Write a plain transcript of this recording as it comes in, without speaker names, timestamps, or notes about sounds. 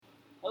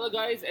Hello,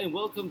 guys, and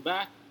welcome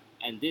back.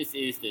 And this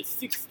is the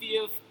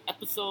 60th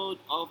episode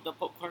of the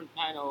Popcorn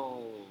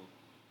Panel.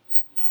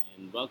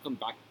 And welcome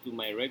back to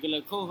my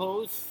regular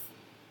co-host,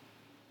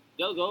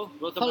 Delgo.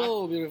 Welcome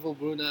Hello, beautiful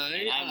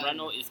Brunei. back. And I'm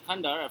Rano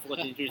Iskandar. I forgot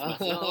to introduce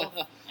myself.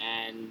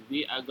 And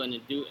we are going to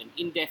do an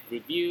in-depth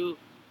review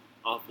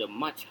of the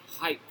much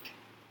hyped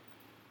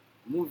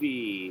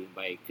movie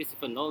by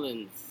Christopher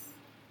Nolan's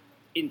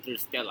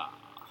Interstellar.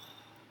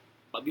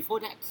 But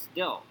before that,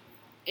 Del,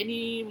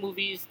 any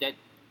movies that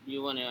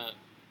you wanna,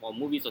 or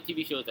movies or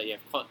TV shows that you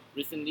have caught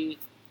recently?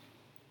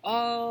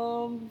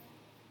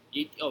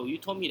 You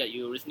told me that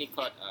you recently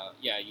caught.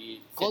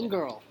 Gone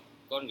Girl.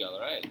 Gone Girl,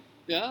 right?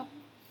 Yeah.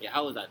 Yeah,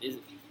 how was that?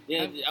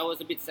 I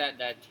was a bit sad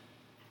that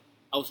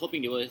I was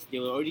hoping they were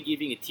already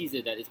giving a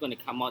teaser that it's going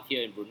to come out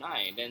here in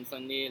Brunei, and then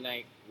suddenly,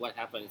 like, what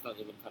happened? It's not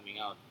even coming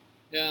out.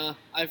 Yeah.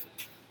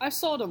 I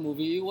saw the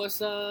movie. It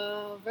was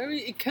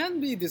it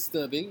can be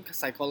disturbing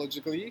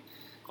psychologically.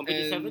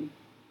 Compared to Seven,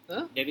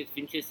 Huh? David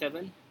Fincher's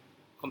Seven,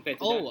 compared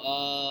to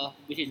that,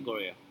 which is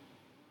gorier.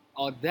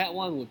 Oh, that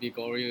one would be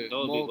gory. That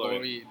would More be gory.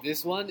 gory.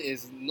 This one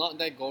is not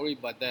that gory,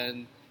 but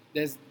then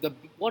there's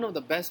one of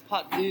the best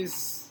part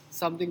is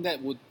something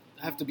that would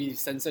have to be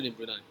censored in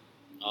Brunei.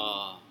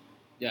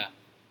 Yeah.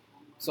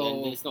 So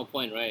Then there's no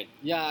point, right?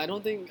 yeah, I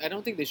don't think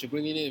they should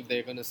bring it in if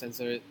they're gonna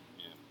censor it.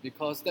 Yeah.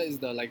 Because that is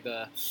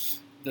the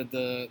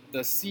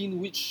scene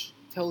which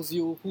tells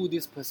you who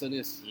this person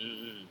is.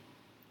 Mm-hmm.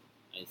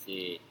 I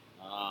see.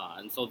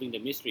 Unsolving the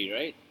mystery,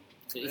 right?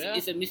 So Yeah.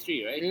 it's a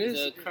mystery, right? It It's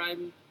is. a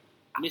crime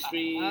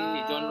mystery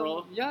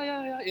genre.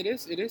 Yeah. It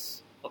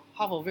is.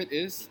 Half of it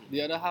is. Mhm.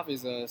 The other half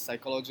is a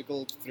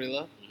psychological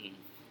thriller. Mhm.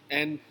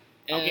 And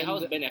Okay,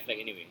 how's Ben Affleck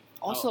anyway?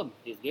 Awesome.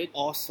 He's good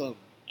Awesome.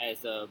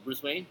 as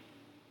Bruce Wayne.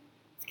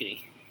 Just kidding.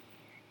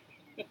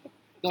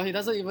 No, he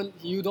doesn't even.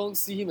 You don't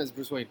see him as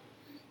Bruce Wayne.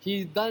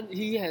 He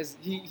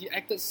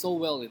acted so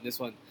well in this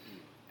one,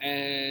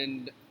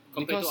 and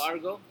Compared to because-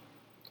 Argo,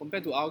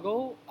 compared to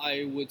Argo,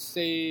 I would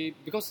say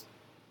because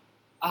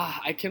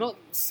I cannot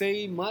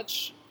say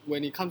much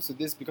when it comes to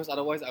this because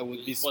otherwise I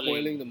would be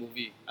spoiling the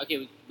movie.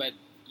 okay, but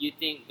you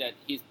think that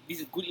this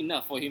is good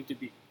enough for him to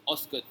be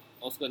Oscar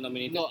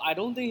nominated? No, I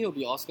don't think he'll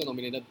be Oscar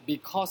nominated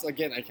because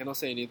again I cannot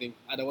say anything.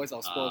 Otherwise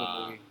I'll spoil the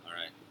movie. All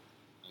right.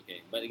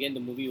 Okay, but again, the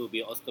movie will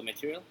be Oscar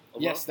material.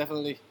 Overall? Yes,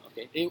 definitely.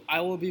 Okay.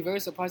 I will be very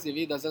surprised if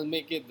it doesn't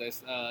make it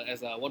as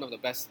one of the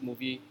best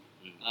movie.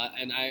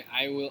 And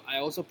I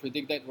also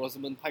predict that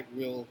Rosamund Pike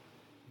will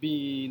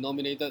be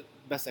nominated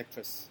Best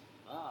Actress.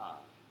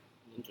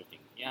 Interesting.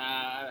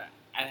 Yeah,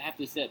 I have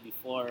to say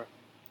before.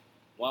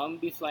 While I'm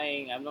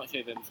flying, I'm not sure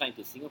if I'm flying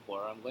to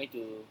Singapore. I'm going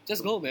to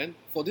Just go, man.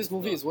 For this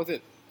movie, it's worth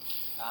it.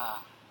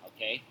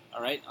 Okay.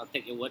 All right. I'll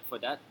take your word for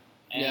that.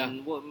 Yeah.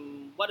 And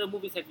what other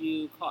movies have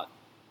you caught?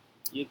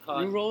 You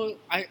caught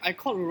I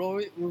caught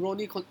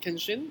Rurouni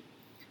Kenshin,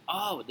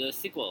 the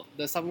sequel.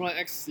 the Samurai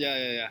X.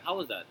 Yeah. How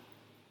was that?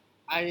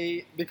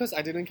 Because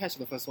I didn't catch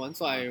the first one,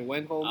 so I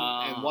went home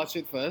and watched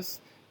it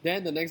first.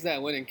 Then the next day I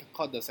went and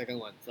caught the second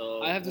one.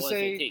 So I have to what's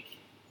say- your take?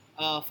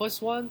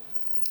 First one,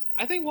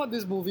 I think what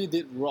this movie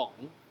did wrong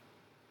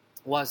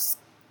was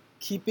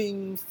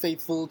keeping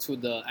faithful to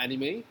the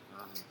anime,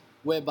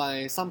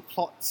 whereby some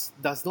plots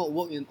does not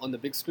work on the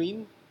big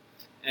screen.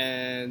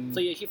 And So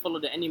you actually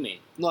followed the anime?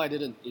 no, I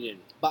didn't. You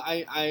didn't. But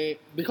I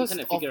because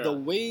kinda of figure the out.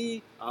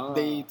 way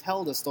they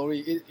tell the story,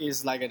 it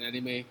is like an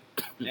anime,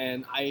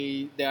 and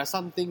there are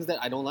some things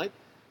that I don't like.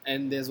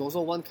 And there's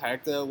also one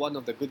character, one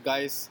of the good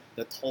guys,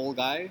 the tall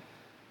guy.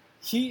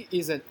 He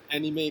is an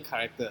anime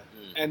character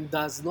and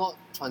does not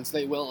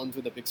translate well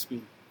onto the big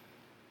screen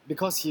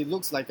because he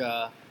looks like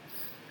a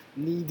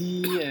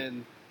needy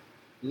and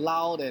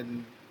loud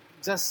and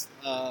just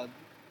a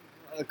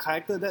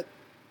character that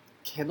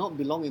cannot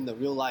belong in the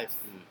real life,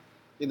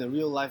 in a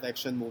real life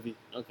action movie.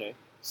 Okay.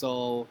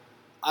 So,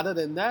 other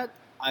than that,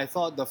 I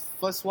thought the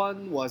first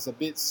one was a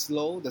bit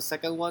slow. The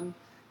second one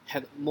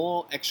had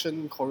more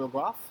action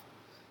choreograph.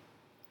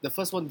 The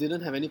first one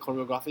didn't have any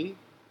choreography.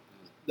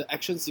 The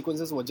action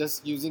sequences were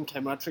just using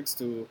camera tricks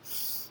to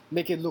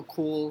make it look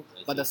cool.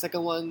 I But the see.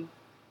 second one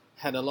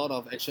had a lot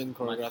of action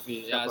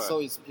choreography. Yeah, sharper. so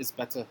it's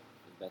better.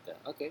 It's better.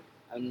 Okay.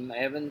 I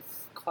haven't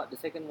caught the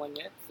second one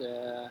yet.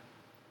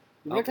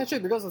 You can catch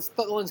it because the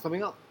third one is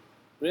coming out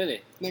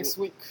Really? next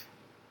week.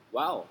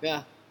 Wow.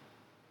 Yeah,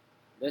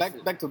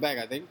 That's- back to back,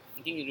 I think.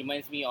 I think it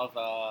reminds me of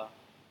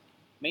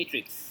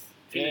Matrix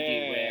trilogy,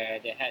 Yeah. where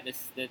they had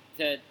the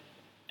third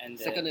and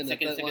the Second and the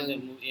third one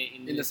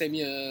in the same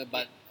year,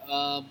 but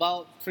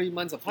about 3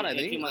 months apart, I Yeah,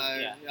 think. 3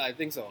 months, yeah, I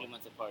think so. 3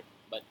 months apart,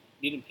 but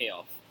didn't pay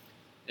off.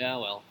 Yeah,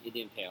 well, It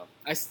didn't pay off.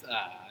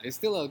 it's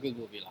still a good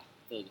movie, lah.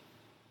 So,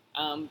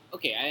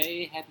 okay,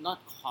 I have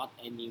not caught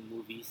any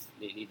movies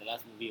lately. The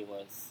last movie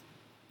was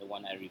the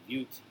one I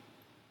reviewed.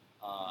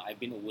 I've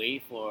been away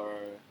for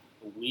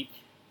a week,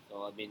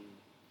 so I've been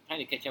trying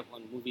to catch up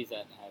on movies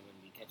that I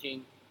haven't been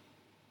catching.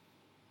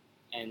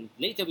 And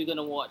later we're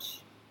gonna watch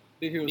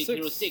Big Hero Big 6.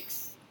 Hero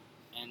 6,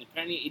 and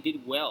apparently it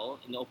did well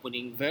in the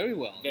opening, Very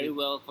well. very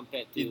well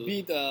compared to It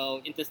beat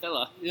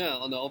Interstellar.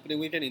 on the opening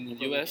weekend in the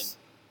Opening US.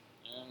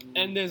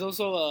 And there's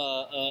also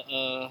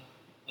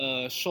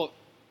a short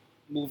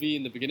movie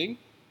in the beginning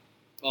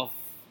of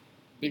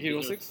Big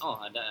Hero 6. Oh,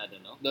 I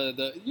don't know.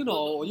 The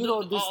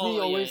Disney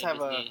always have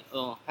Disney.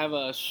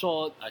 a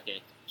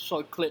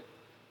short clip,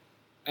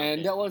 and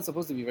Okay. that one's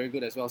supposed to be very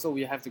good as well. So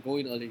we have to go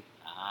in early.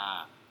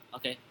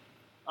 Okay.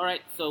 All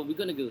right. So we're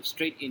gonna go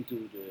straight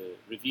into the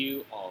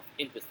review of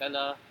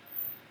Interstellar.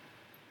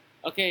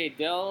 Okay,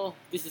 Del.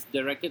 This is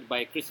directed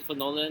by Christopher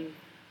Nolan.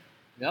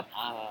 Yep.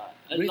 A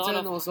Written lot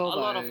of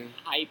by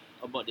hype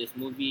about this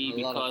movie A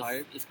lot of because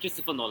hype. it's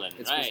Christopher Nolan,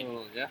 It's right? Christopher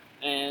Nolan, yeah.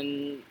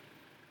 And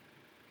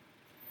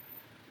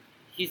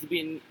he's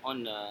been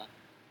on a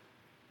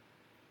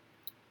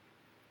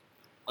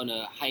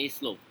high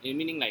slope,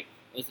 meaning like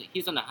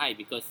he's on a high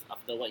because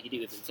after what he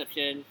did with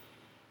Inception,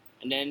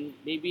 and then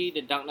maybe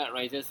The Dark Knight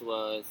Rises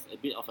was a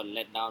bit of a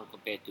letdown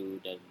compared to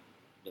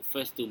the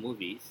first two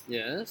movies.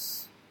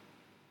 Yes.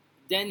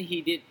 Then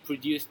he did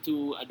produce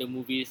two other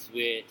movies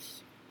which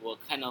were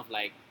kind of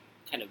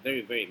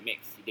very, very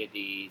mixed. He did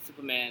the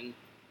Superman,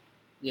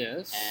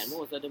 Yes. and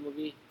what was the other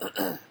movie?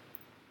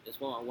 There's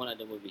one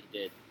other movie he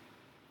did.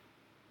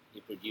 He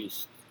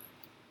produced.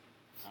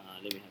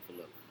 Let me have a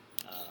look.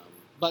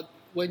 But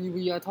when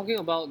we are talking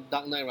about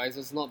Dark Knight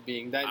Rises not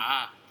being that...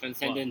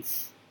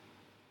 Transcendence.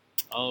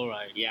 All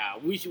right. Yeah,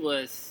 which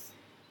was,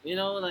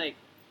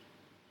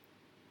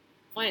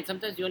 fine.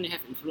 Sometimes you only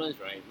have influence,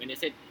 right? When they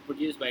said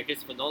produced by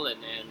Christopher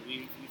Nolan, and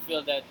we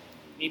feel that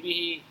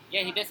maybe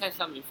he does have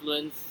some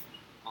influence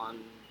on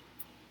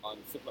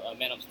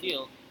Man of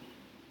Steel,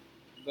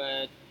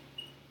 but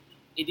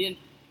it didn't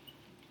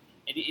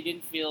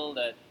feel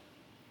that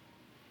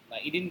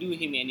it didn't do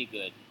him any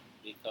good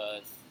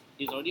because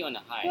he's already on a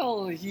high.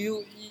 Well,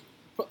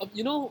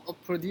 a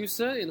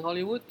producer in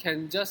Hollywood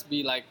can just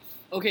be like,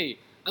 okay,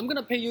 I'm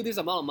gonna pay you this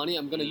amount of money.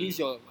 I'm gonna use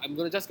your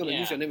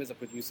name as a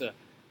producer.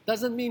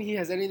 Doesn't mean he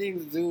has anything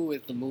to do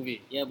with the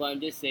movie. Yeah, but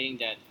I'm just saying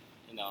that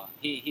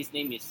his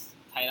name is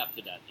tied up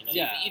to that.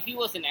 Yeah. If he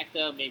was an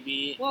actor,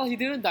 maybe. Well, he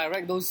didn't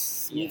direct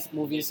those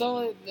movies,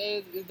 so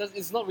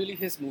it's not really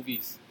his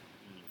movies.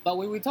 But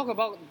when we talk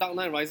about Dark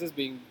Knight Rises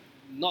being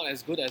not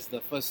as good as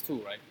the first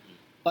two, right?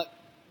 But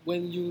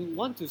when you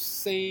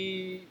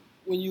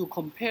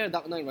compare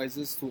Dark Knight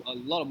Rises to a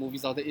lot of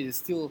movies out there, it is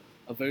still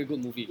a very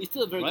good movie. It's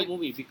still a very right? good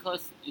movie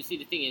because you see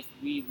the thing is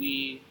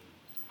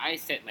I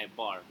set my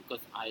bar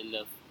because I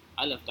love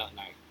Dark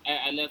Knight.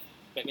 I love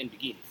Batman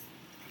Begins.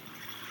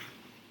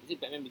 Is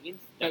it Batman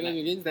Begins? Batman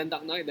Begins, then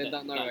Dark Knight, then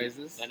Dark Knight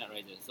Rises. Dark Knight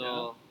Rises.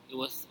 So it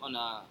was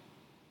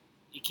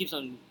it keeps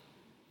on.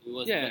 It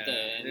was Yeah, better,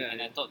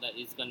 and I thought that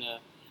it's gonna.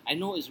 I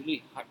know it's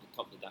really hard to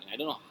top the Dark Knight. I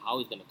don't know how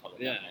he's gonna top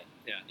the Dark Knight.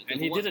 Yeah, Because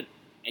and he didn't.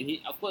 And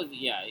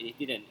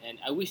he didn't. And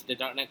I wish the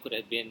Dark Knight could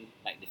have been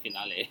like the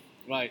finale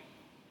Right.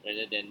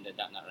 rather than the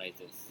Dark Knight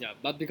Rises. Yeah,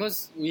 but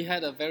because we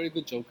had a very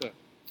good Joker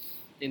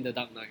in the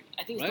Dark Knight.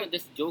 I think it's right? not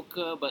just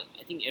Joker, but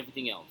I think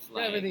everything else.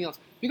 Everything else.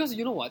 Because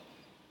you know what?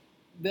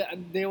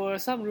 There were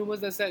some rumors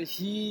that said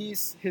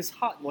his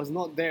heart was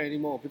not there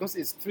anymore because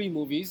it's 3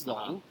 movies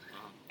long,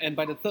 and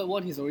by the third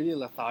one he's already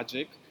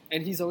lethargic,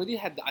 and he's already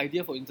had the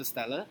idea for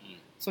Interstellar,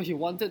 so he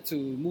wanted to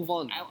move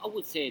on. I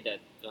would say that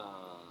the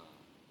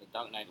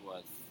Dark Knight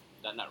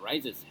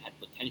Rises had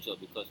potential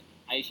because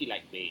I actually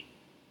like Bane,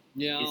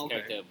 his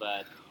character,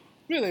 but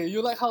really,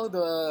 you like how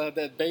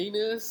the Bane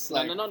is?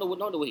 Like, not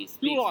the way he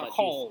speaks. You are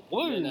cold.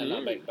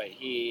 But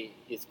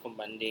his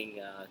commanding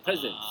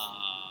presence.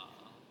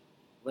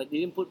 But they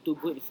didn't put to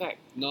good effect.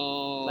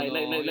 No, like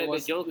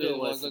the Joker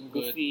was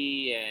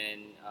goofy goofy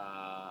and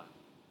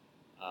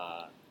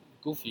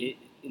goofy,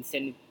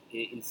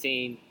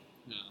 insane.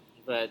 Yeah.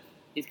 But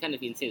he's kind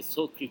of insane,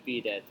 so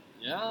creepy that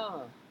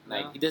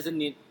he doesn't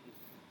need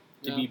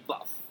to be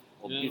buff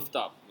or beefed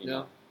up,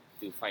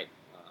 to fight.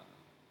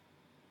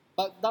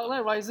 But Dark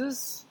Knight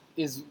Rises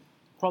is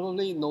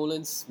probably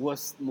Nolan's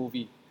worst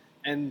movie,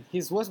 and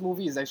his worst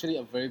movie is actually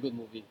a very good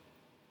movie.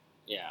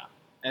 Yeah.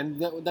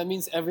 And that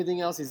means everything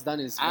else he's done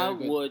is very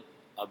good. I would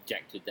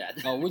object to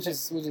that. Which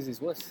is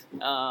his worst?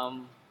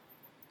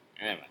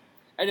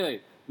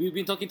 Anyway, we've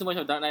been talking too much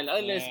about Dark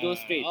Knight. Let's go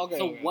straight.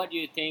 Okay, what do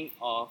you think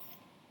of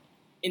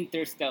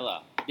Interstellar?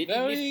 Did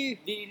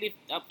it live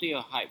up to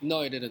your hype?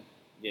 No, it didn't.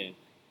 Yeah.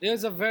 It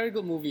was a very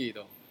good movie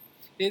though.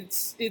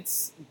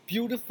 It's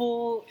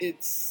beautiful.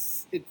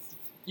 It's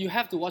you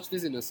have to watch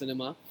this in a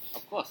cinema.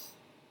 Of course.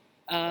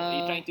 Are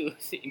you trying to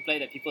imply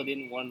that people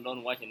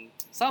don't watch and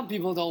some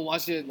people don't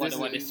watch it.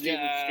 they stream,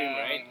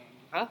 right?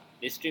 Huh?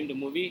 They stream the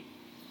movie,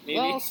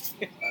 maybe.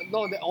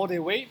 Well, or they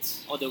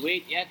wait. Or they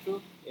wait, yeah,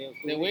 true.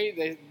 They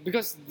wait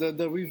because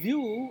the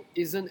review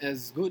isn't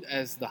as good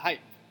as the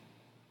hype.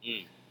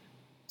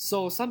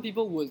 So some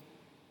people would.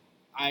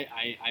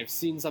 I've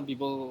seen some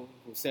people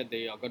who said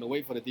they are going to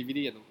wait for the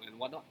DVD and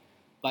whatnot,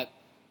 but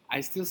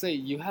I still say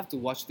you have to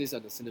watch this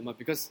at the cinema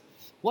because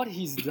what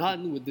he's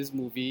done with this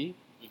movie.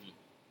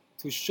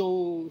 To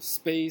show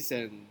space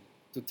and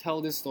to tell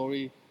this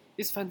story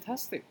is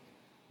fantastic.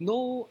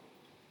 No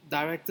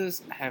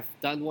directors have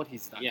done what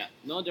he's done. Yeah,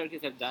 no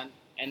directors have done,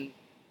 and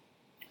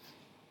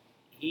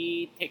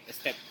he take a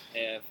step.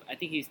 I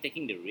think he's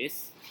taking the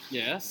risk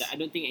Yes. that I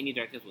don't think any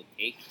directors will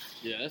take.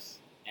 Yes.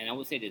 And I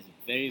would say it's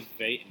very,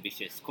 very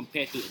ambitious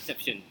compared to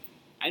Inception.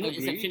 I know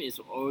Agree. Inception is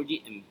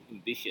already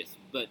ambitious,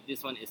 but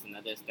this one is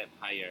another step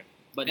higher.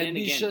 But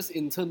Ambitious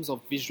in terms of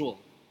visual.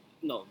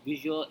 no,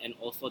 visual and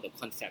also the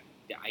concept,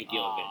 the idea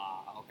of it.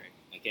 Okay.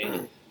 Okay,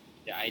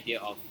 the idea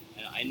of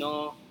I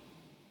know,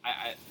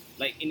 I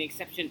like in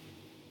Inception.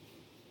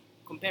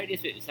 Compare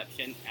this with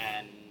Inception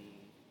and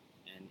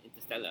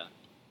Interstellar.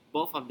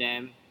 Both of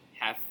them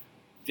have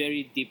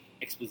very deep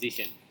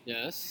exposition.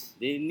 Yes.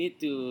 They need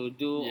to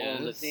do all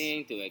the Yes.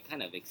 thing to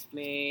kind of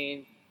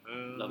explain.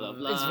 Blah blah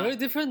blah. It's very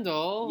different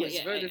though. Yeah, it's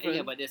yeah, very different.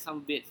 yeah, but there's some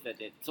bits that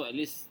so at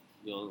least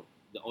the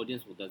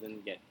audience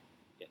doesn't get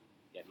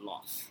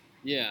lost.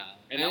 Yeah.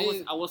 And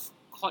I was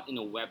caught in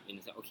a web and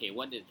it's like, okay,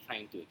 what they're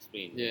trying to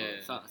explain. You know,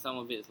 Yeah. some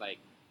of it is like,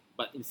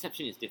 but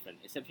Inception is different.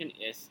 Inception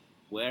is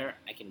where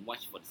I can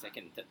watch for the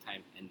second and third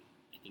time and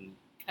I can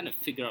kind of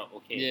figure out,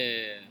 okay,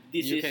 Yeah.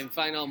 this you is- can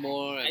find out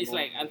more. And it's more.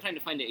 like I'm trying to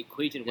find the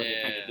equation what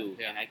they're trying to do,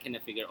 Yeah. and I kind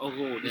of figure,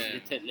 oh, this is the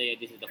third layer,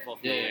 this is the fourth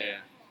Yeah. layer,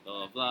 Yeah. blah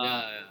blah blah.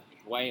 Yeah.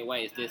 Why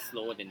is this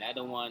slower than the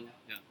other one?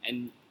 Yeah.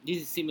 And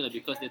this is similar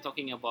because they're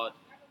talking about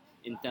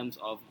in terms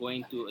of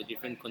going to a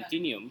different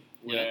continuum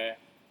where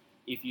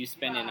if you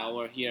spend an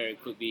hour here,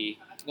 it could be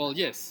Well,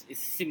 yes. it's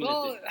similar.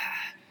 Well,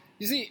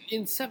 you see,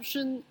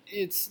 Inception,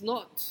 it's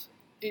not.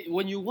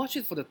 When you watch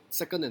it for the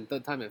second and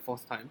third time and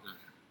fourth time,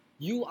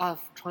 you are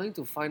trying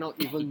to find out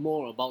even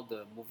more about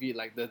the movie,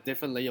 like the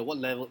different layer. What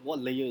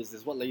layer is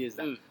this? What layer is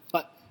that? Mm.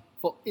 But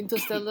for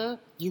Interstellar,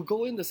 you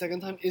go in the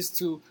second time is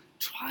to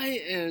try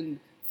and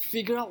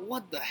figure out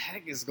what the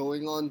heck is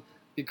going on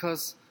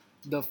because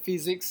the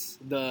physics,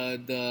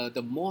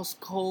 the Morse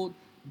code,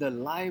 the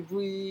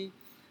library,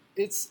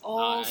 it's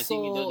all I think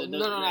so. No.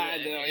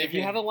 the- If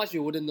you haven't watched,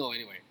 you wouldn't know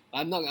anyway.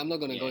 I'm not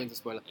going to go Yeah. into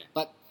spoiler, Yeah.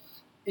 but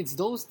it's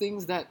those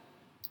things that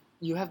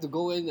you have to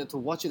go in and to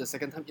watch it a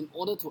second time in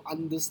order to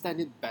understand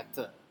it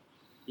better.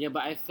 Yeah,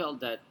 but I felt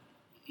that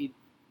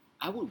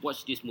I would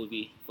watch this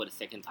movie for the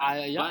second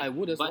time. I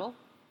would as but well.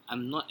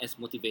 I'm not as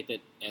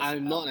motivated as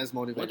I'm not as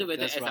motivated.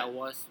 That's as right. I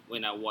was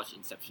when I watched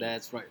Inception.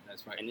 That's right.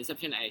 And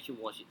Inception, I actually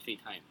watched it 3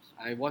 times.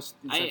 I watched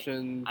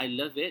Inception. I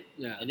love it.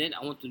 Yeah. And then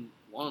I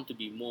want to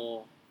be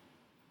more,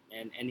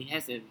 and it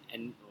has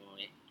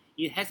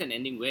it has an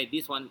ending where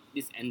this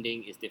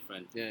ending is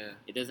different. Yeah.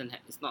 It doesn't.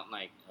 It's not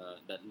like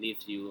that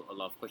leaves you a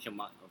lot of question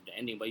mark of the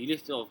ending, but you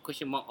leave a lot of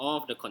question mark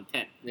of the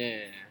content.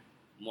 Yeah.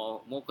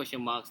 More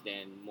question marks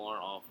than more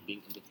of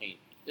being entertained.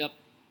 Yep.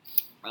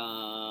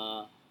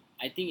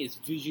 I think it's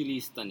visually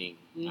stunning.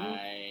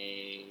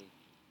 And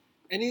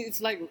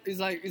it's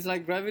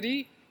like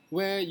Gravity,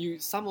 where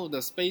some of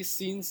the space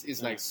scenes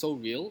is like so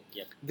real.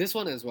 Yep. This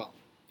one as well,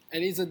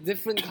 and it's a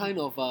different kind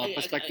of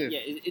perspective.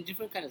 It's a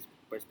different kind of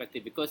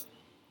perspective because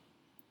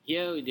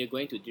here they're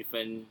going to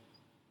different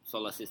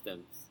solar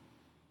systems.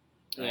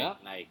 Right? Yeah.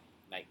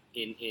 Like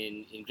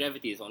in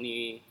Gravity, it's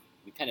only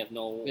we kind of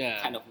know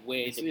Yeah. kind of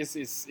where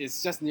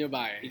It's just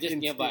nearby. It's just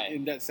nearby.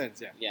 In that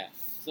sense, yeah. Yeah.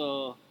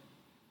 So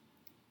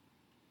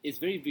it's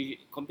very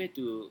compared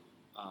to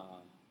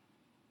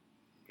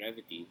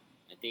Gravity.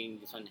 I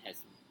think this one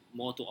has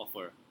more to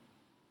offer.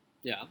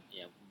 Yeah.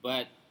 Yeah,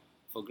 but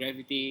for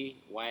Gravity,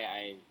 why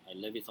I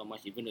love it so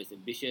much, even though it's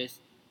ambitious,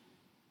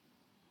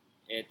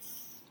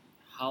 it's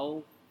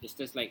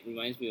just like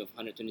reminds me of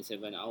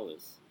 127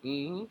 Hours,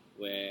 Mm-hmm.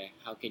 where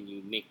how can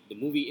you make the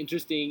movie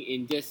interesting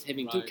in just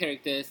having 2 Right.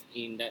 characters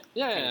in that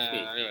kind of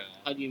space? Yeah.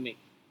 How do you make?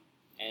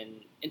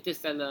 And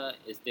Interstellar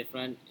is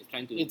different. It's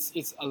trying to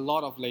It's a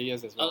lot of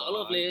layers as a well.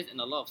 lot of layers and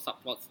a lot of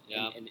subplots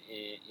Yeah.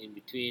 in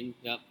between.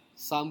 Yep.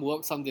 Some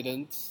work, some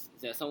didn't.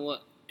 There's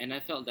somewhat, and I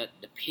felt that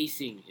the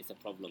pacing is a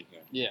problem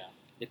here. Yeah.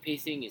 The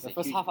pacing is The a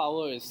first huge, half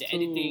hour is the too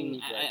editing.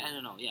 drag. I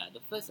don't know. Yeah, the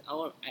first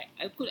hour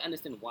I could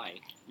understand why.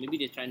 Maybe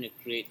they're trying to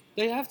create.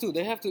 They have to.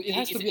 It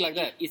has to be like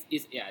that. It's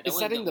that It's one-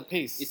 setting the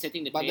pace. It's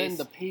setting the but pace. then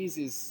the pace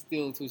is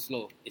still too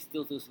slow. It's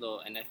still too slow,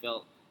 and I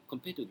felt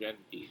compared to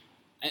Gravity.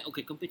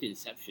 Compared to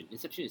Inception.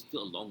 Inception is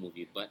still a long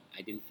movie, but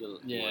I didn't feel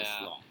it was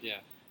long.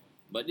 Yeah.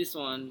 But this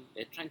one,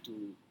 they're trying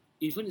to.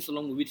 Even it's a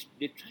long movie,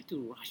 they try to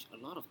rush a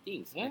lot of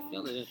things. Yeah. I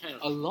felt that they're trying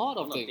to A lot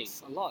of lot of things.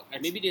 things. A lot.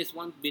 Maybe there's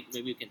one bit,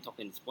 maybe we can talk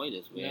in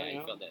spoilers, where Yeah,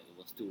 yeah. I felt that it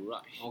was too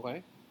rushed.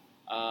 Okay.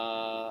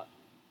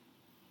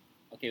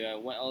 Okay,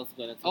 well, what else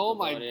gonna talk Oh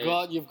about my it?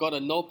 God! You've got a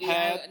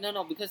notepad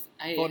No, because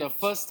I for the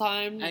first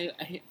time. I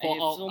have for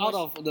so out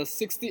much, of the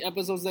 60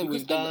 episodes that because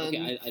we've done.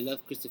 I love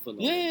Christopher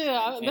Nolan.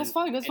 Yeah, that's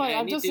fine. That's fine. I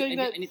I'm need just to- saying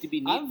that I need to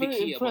be I'm very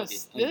nitpicky about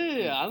impressed.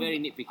 this. I'm very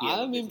nitpicky. about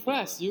I'm this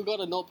impressed. movie. You got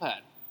a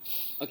notepad.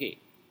 Okay,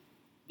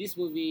 this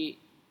movie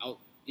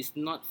is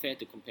not fair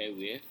to compare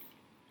with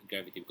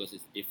Gravity because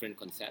it's a different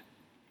concept.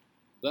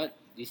 But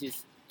this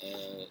is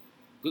a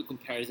good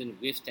comparison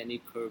with Stanley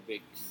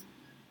Kubrick's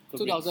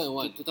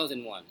 2001.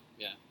 2001.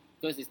 Yeah.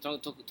 Because it's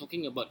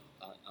talking about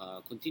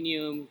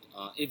continuum,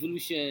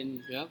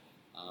 evolution, Yeah.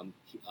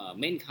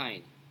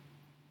 mankind,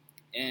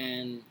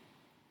 and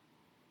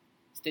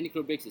Stanley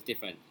Kubrick is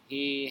different.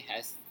 He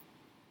has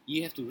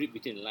you have to read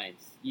between the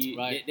lines.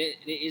 Right. There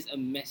is a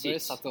message. Very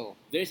subtle.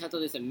 Very subtle.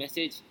 There's a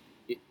message.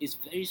 It's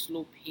very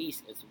slow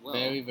paced as well.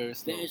 Very, very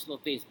slow. Very slow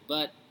paced.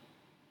 But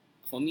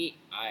for me,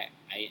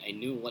 I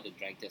knew what the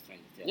director's trying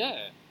to tell.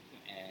 Yeah.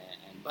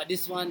 But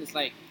this one is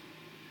like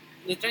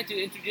they're trying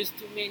to introduce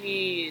too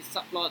many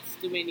subplots,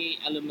 too many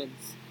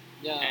elements.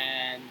 Yeah.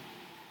 And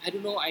I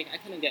don't know. I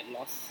kind of get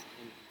lost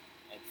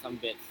at some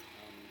bits.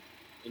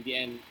 In the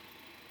end,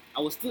 I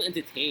was still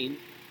entertained,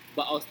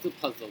 but I was still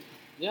puzzled.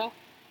 Yeah.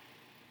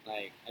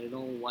 Like, I don't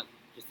know what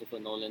Christopher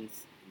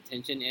Nolan's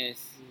intention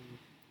is,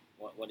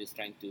 what he's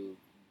trying to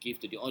give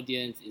to the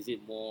audience. Is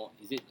it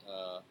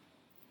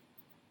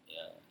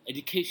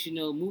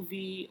educational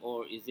movie,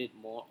 or is it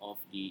more of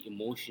the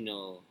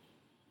emotional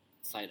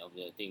side of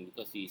the thing?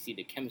 Because you see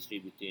the chemistry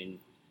between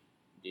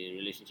the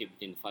relationship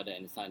between the father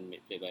and the son,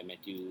 played by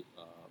Matthew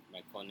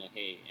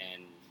McConaughey,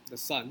 and the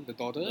son, the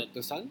daughter,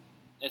 the son.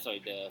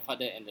 Sorry, the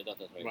father and the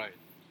daughter, right? Right.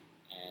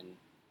 And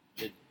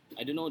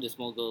I don't know the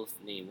small girl's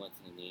name. What's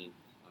her name?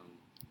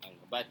 I don't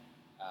know. But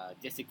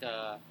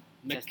Jessica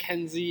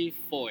Mackenzie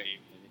Foy,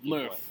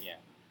 Murph. Foy, yeah.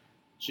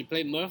 She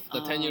played Murph,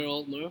 the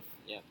 10-year-old Murph.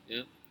 Yeah.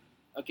 Yeah.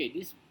 Okay,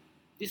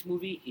 this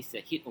movie is a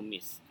hit or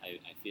miss. I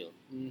feel.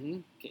 Mm-hmm.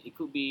 It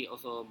could be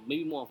also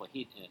maybe more of a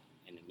hit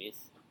and a miss.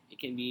 It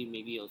can be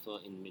maybe also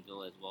in the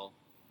middle as well.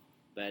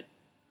 But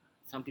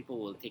some people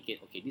will take it.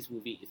 Okay, this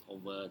movie is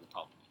over the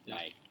top. Yeah.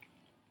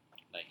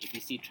 Like if you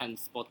see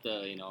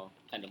Transporter,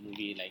 kind of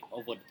movie, like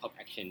over the top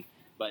action.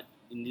 But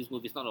in this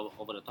movie, it's not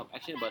over the top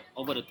action, but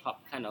over the top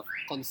kind of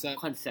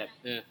concept.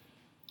 Yeah.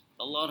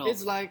 A lot of.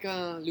 It's like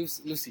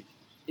Lucy.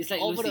 It's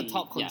like over Lucy. the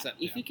top concept.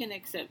 Yeah. If you can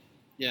accept.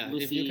 Yeah.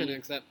 Lucy, if you can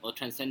accept. Or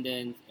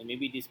Transcendence, and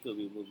maybe this could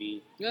be a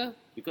movie. Yeah.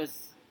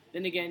 Because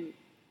then again,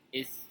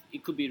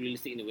 it could be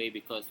realistic in a way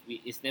because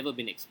it's never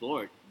been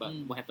explored. But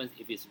what happens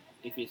if it's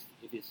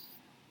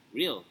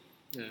real?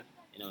 Yeah.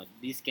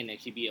 This can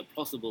actually be a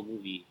plausible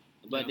movie.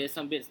 But there's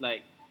some bits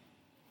like,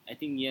 I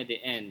think near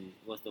the end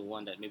was the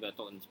one that maybe I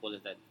talked in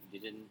spoilers that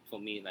didn't, for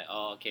me, like,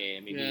 oh, okay,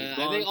 maybe it's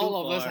gone I think too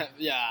all of us far. have,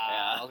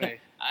 yeah. Okay.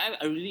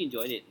 I really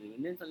enjoyed it.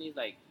 And then suddenly it's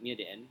like near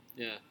the end.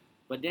 Yeah.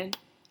 But then,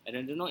 I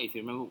don't know if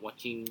you remember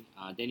watching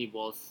Danny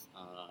Boyle's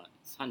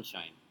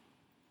Sunshine.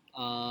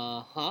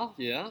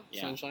 Yeah.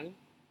 Sunshine.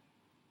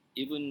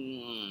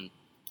 Even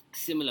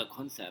similar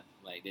concept,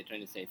 like they're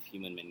trying to save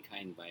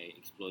mankind by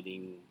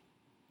exploding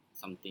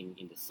something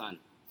in the sun.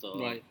 So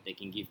they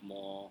can give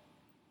more.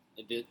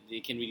 They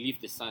can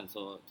relieve the sun,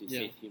 so to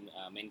save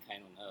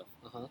mankind on Earth.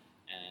 Uh-huh.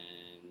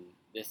 And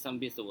there's some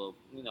bits that were,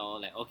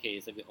 like, okay,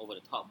 it's a bit over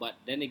the top. But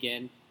then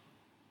again,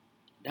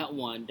 that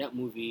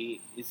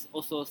movie is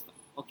also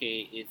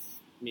okay. It's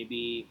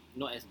maybe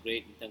not as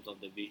great in terms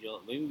of the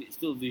visual. Maybe it's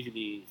still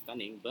visually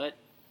stunning, but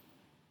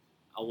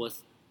I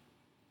was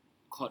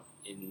caught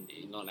in,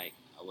 like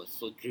I was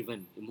so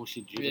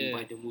emotionally driven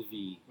by the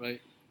movie.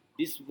 Right.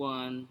 This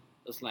one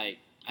was like,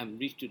 I'm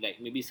reached to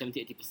like maybe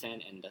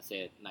 70-80%, and that's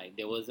it. Like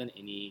there wasn't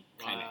any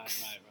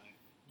climax. Right.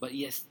 But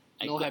yes,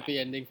 no happy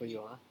ending for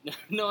you, huh?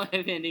 No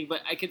happy ending.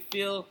 But I could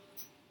feel.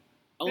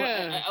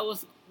 I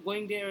was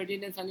going there already,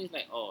 and then suddenly it's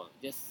like, oh,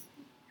 just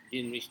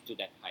didn't reach to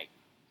that height.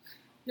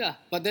 Yeah,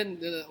 but then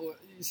you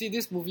see,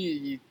 this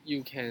movie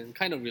you can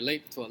kind of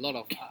relate to a lot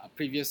of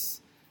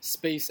previous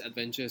space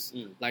adventures,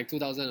 like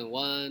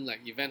 2001,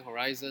 like Event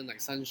Horizon,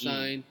 like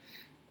Sunshine,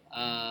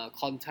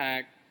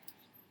 Contact.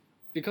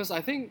 Because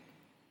I think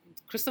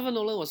Christopher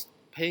Nolan was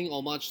paying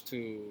homage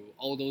to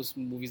all those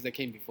movies that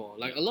came before.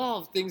 Like a lot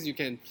of things you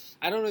can.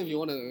 I don't know if you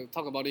want to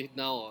talk about it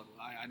now, or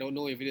I don't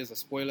know if it is a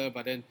spoiler.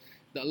 But then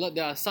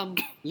there are some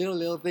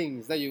little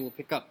things that you will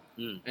pick up,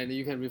 and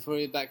you can refer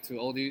it back to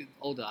all the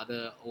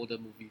other older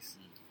movies.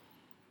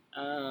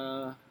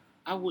 I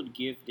would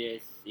give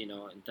this, in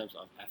terms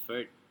of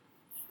effort,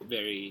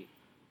 very,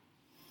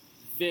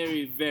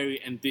 very,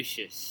 very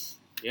ambitious.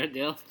 Yeah,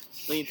 Dale,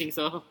 don't you think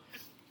so?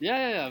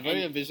 Yeah,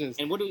 very ambitious.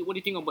 And what do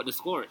you think about the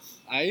scores?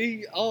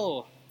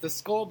 The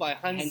score by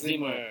Hans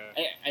Zimmer.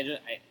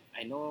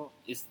 I know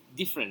it's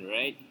different,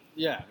 right?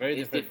 Yeah, very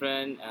different. It's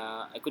different.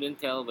 I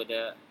couldn't tell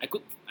whether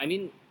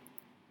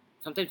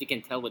sometimes you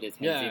can tell whether it's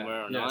Hans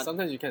Zimmer or not. Yeah,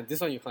 sometimes you can. This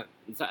one you can't.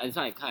 This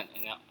one I can't,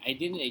 and I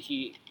didn't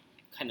actually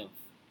kind of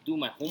do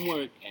my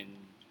homework.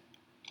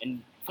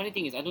 And funny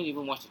thing is, I don't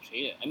even watch the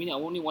trailer. I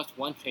only watched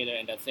one trailer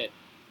and that's it.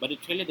 But the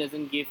trailer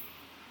doesn't give.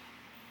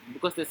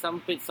 Because there's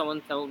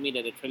someone told me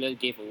that the trailer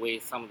gave away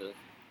some of the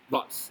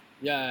plots.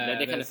 That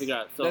they kind of figure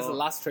out. So that's the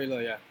last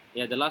trailer, yeah.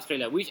 Yeah, the last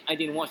trailer, which I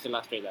didn't watch the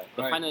last trailer.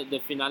 The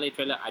finale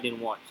trailer, I didn't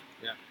watch.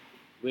 Yeah.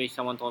 Which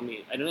someone told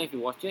me. I don't know if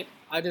you watched it.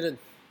 I didn't.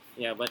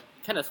 Yeah, but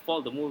kind of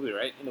spoiled the movie,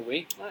 right? In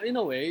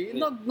a way.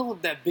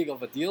 Not that big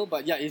of a deal,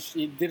 but yeah,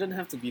 it didn't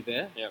have to be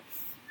there. Yeah.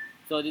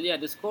 So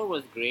the score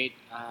was great,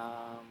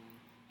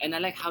 and I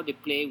like how they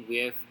play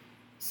with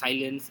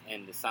silence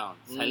and the sound.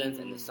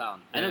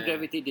 I know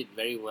Gravity did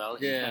very well.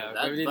 Yeah,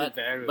 Gravity did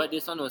very well. But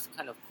this one was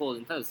kind of cool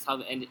in terms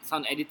of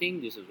sound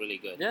editing. This was really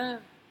good. Yeah.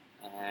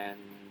 And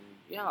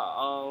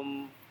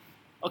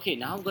okay,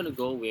 now I'm gonna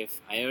go with.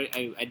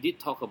 I did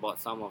talk about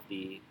some of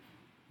the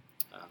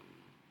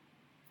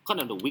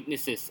kind of the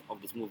weaknesses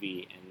of this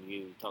movie, and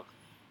we talk.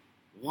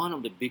 One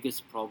of the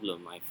biggest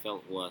problem I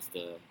felt was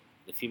the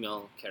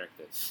female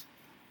characters.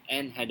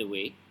 Anne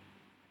Hathaway.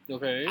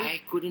 Okay.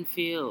 I couldn't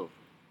feel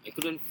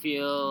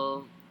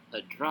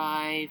her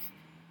drive.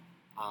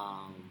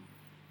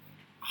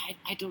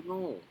 I don't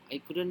know. I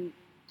couldn't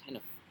kind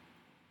of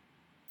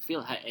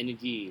feel her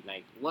energy.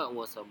 Like, what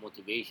was her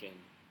motivation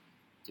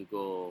to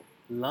go?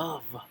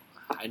 Love.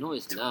 I know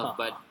it's love,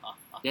 but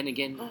then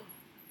again,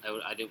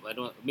 I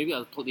don't. Maybe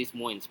I'll put this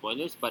more in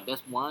spoilers. But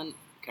there's one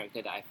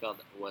character that I felt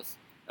was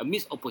a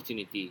missed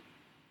opportunity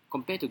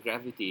compared to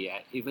Gravity.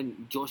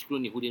 Even Josh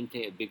Clooney, who didn't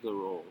play a bigger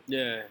role.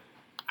 Yeah.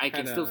 I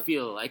can still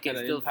feel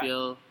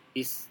impact.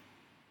 his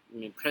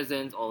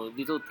presence or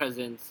little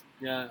presence.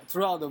 Yeah,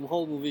 throughout the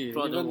whole movie,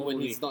 even when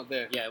he's not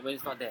there. Yeah, when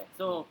it's not there.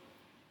 So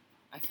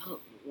I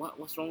felt,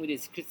 what's wrong with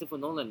this? Christopher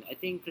Nolan. I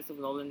think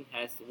Christopher Nolan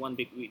has one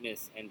big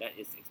weakness, and that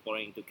is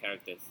exploring into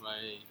characters.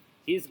 Right.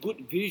 He's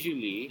good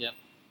visually. Yep.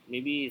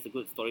 Maybe he's a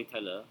good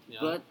storyteller,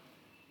 but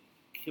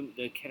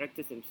the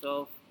characters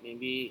themselves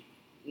maybe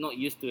not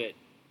used to it.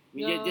 I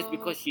mean, just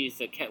because she's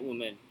a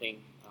Catwoman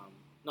thing.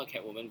 Not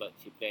Catwoman, but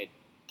she played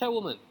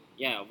Catwoman.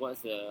 Yeah,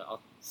 what's the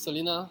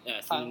Selena?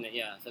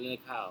 Selena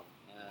Kyle.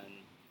 And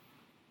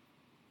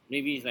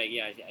maybe it's like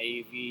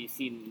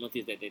we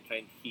notice that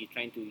he's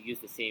trying to use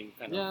the same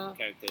kind of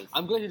characters.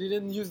 I'm glad he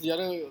didn't use the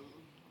other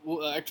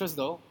actress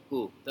though.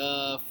 Who?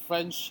 The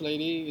French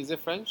lady. Is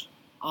it French?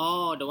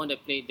 Oh, the one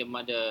that played the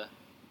mother.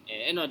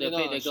 Played the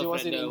girlfriend. She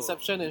was in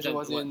Inception and she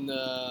was in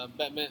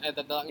Batman at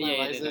the Dark Knight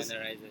Rises. The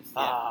Dark Knight Rises.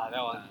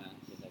 That one.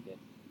 She's like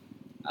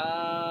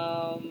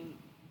that.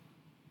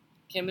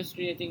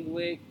 Chemistry, I think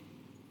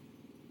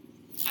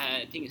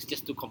I think it's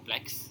just too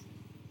complex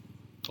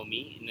for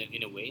me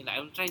in a way. Like,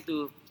 I'm trying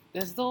to.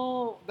 That's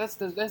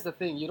the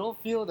thing. You don't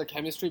feel the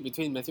chemistry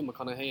between Matthew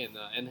McConaughey and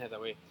Anne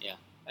Hathaway. Yeah.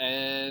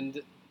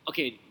 And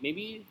okay,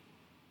 maybe.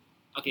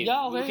 Okay.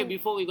 Yeah. Okay. Okay.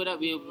 Before we go that,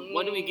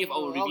 why don't we give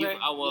our review,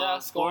 our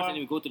scores, and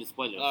then we go to the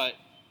spoilers. All right.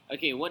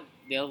 Okay. What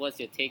the hell was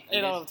your take?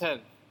 8 out of 10.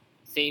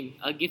 Same.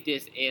 I'll give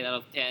this 8 out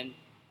of 10.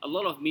 A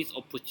lot of missed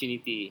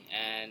opportunity,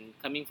 and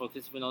coming from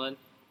Christopher Nolan.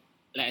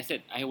 Like I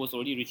said, I was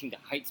already reaching the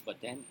heights,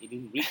 but then it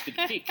didn't reach the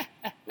peak.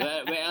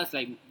 Whereas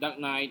like Dark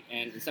Knight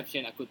and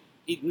Inception,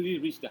 it really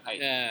reached the height.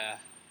 Yeah.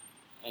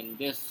 And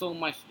there's so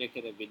much that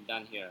could have been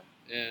done here.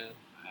 Yeah.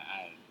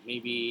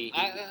 Maybe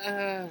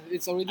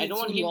it's already too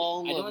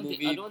long. I don't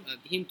want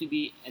him to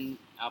be end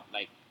up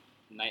like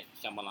Night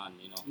Shyamalan,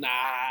 you know.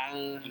 Nah.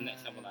 Night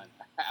Shyamalan.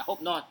 I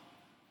hope not.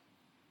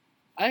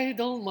 I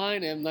don't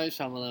mind M. Night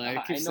Shyamalan.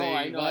 I keep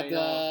saying, but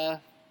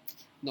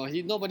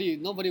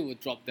nobody would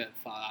drop that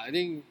far. I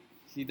think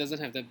he doesn't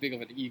have that big of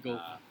an ego.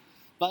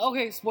 But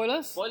okay,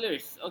 spoilers.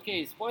 Spoilers.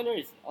 Okay,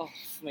 spoilers. Oh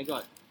my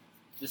god,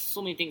 there's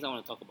so many things I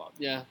want to talk about.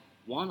 Yeah.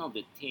 One of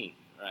the things,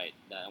 right,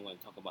 that I want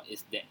to talk about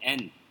is the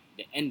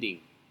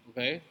ending.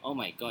 Okay. Oh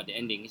my god, the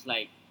ending. It's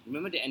like,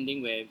 remember the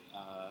ending where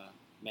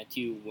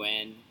Matthew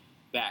went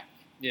back.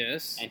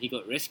 Yes. And he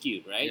got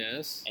rescued, right?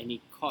 Yes. And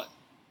he caught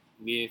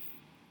with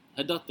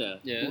her daughter,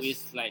 yes, who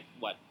is like,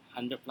 what,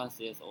 100 plus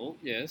years old?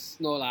 Yes.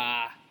 No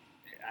lah.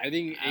 I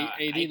think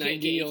 80,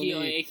 90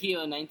 only. 80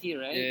 or 90,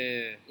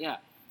 right? Yeah.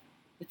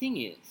 The thing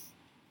is,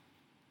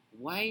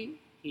 why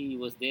he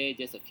was there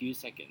just a few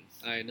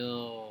seconds? I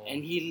know.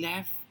 And he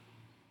left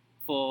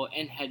for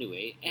Anne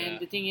Hathaway. And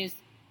the thing is,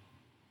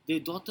 the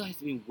daughter has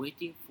been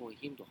waiting for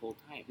him the whole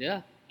time.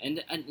 Yeah. And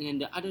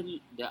the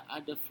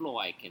other flaw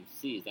I can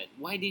see is that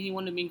why did he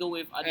want to mingle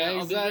with other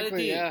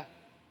exactly, yeah.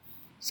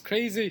 It's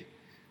crazy.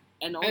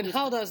 And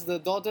how does the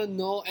daughter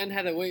know Anne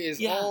Hathaway is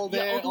all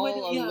there, all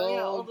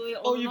alone?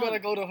 You gotta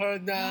go to her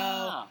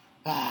now.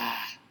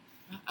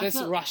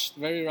 That's rushed,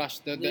 very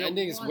rushed. The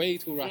ending is way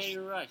too rushed.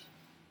 Very rushed.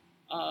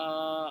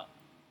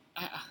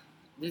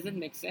 Doesn't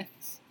make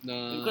sense.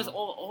 No. Because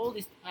all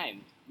this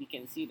time we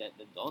can see that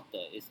the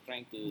daughter is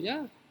trying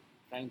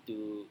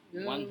to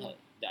want her.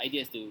 The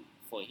idea is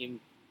for him,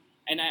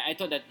 and I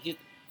thought that in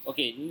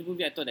the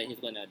movie I thought that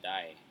he's gonna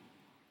die.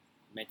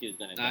 Matthew's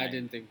gonna die. I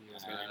didn't think he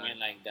was gonna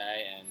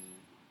die,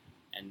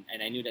 and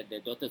I knew that the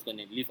daughter's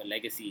gonna leave a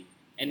legacy,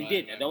 and he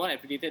did. The one I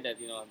predicted that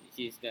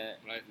she's gonna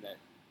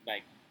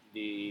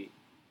the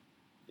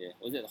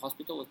was it the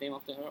hospital was named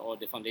after her or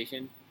the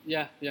foundation?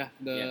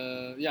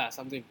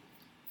 Something.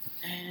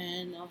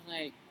 And I was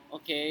like,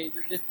 okay,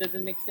 this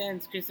doesn't make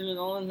sense. Christopher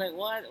Nolan, like,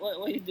 what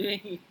are you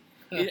doing?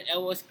 I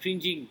was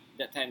cringing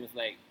that time. It's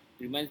like,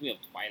 it reminds me of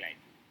Twilight,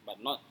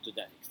 but not to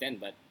that extent.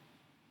 But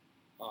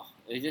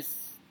they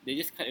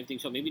just cut everything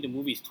short. Maybe the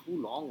movie is too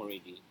long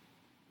already.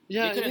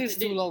 Yeah, it is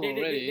too long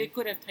already. They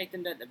could have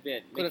tightened that a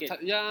bit.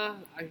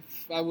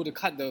 I would have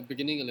cut the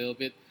beginning a little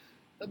bit.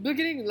 The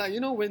beginning, like,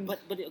 when... But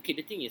okay,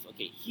 the thing is,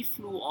 he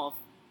flew off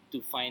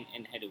to find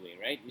Anne Hathaway,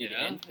 right? Near the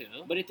end.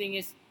 Yeah. But the thing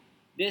is,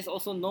 there's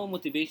also no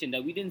motivation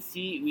that we didn't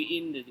see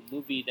in the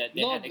movie that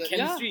they had a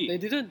chemistry. Yeah, they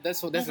didn't.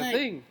 That's the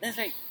thing. That's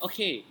like,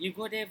 okay, you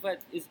go there,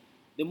 but it's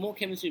the more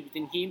chemistry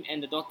between him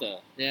and the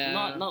daughter.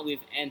 Yeah. Not with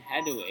Anne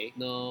Hathaway.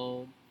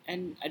 No.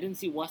 And I don't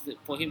see what's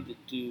for him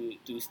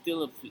to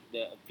steal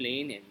the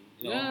plane and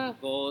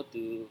go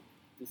to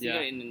to see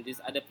her in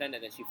this other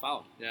planet that she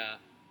found. Yeah.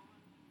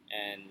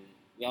 And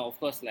well, of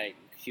course, like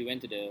she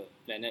went to the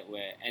planet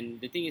where,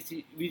 and the thing is,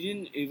 we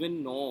didn't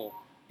even know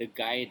the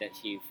guy that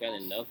she fell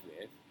in love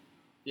with.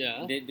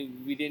 Yeah.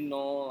 We didn't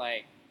know,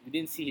 like, we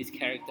didn't see his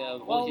character.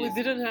 Well, we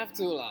didn't have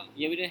to lah.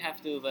 Yeah, we didn't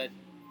have to, but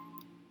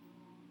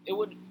it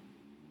would,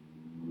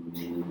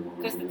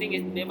 because the thing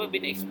is never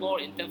been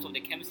explored in terms of the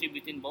chemistry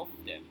between both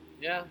of them.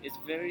 Yeah. It's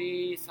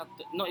very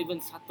subtle, not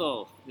even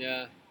subtle.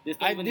 Yeah. There's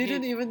not I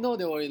didn't even know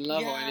they were in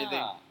love or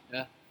anything.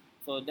 Yeah.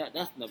 So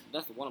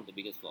that's one of the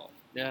biggest flaws.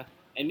 Yeah.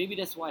 And maybe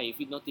that's why, if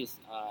you notice,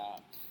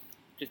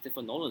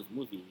 Christopher Nolan's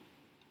movie,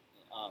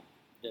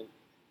 in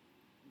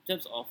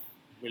terms of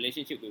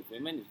relationship with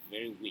women, is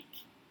very weak.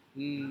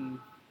 Mm.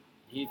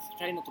 He's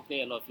trying not to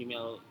play a lot of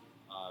female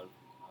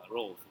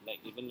roles. Like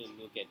even when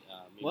you look at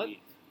maybe What?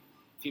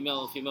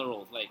 female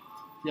roles. Like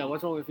Yeah,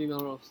 what's wrong with female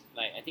roles?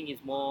 like I think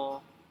he's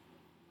more.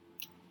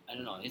 I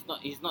don't know.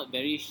 He's not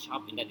very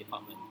sharp in that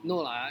department. No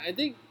lah. I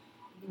think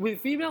with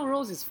female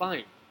roles is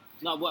fine.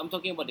 No, what I'm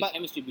talking about the But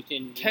chemistry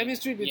between the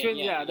chemistry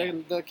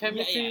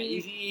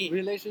easy.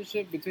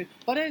 relationship between.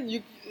 But then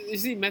you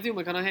see Matthew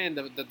McConaughey and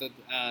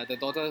the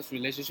daughter's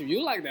relationship.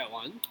 You like that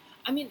one?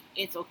 I mean,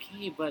 it's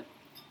okay, but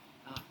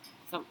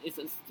it's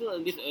still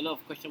a lot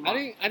of question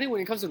marks. I think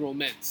when it comes to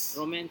romance,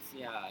 Romance,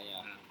 I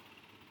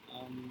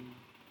don't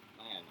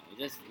know.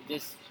 It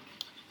just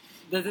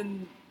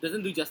doesn't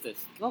do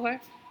justice. okay.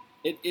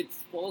 It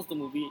spoils the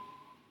movie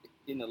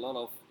in a lot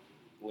of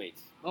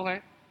ways.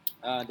 Okay.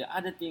 The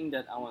other thing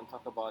that I want to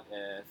talk about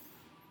is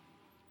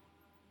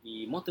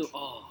the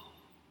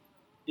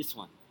this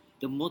one.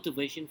 The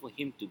motivation for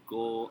him to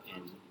go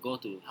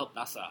to help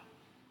NASA.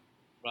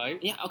 Right.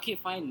 Yeah, okay,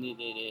 fine, they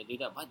did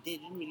that, but they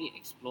didn't really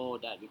explore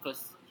that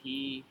because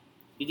he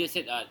just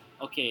said,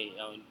 okay,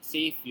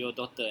 save your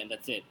daughter, and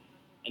that's it.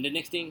 And the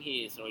next thing,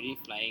 he is already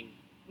flying.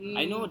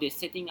 I know they're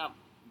setting up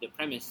the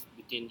premise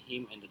between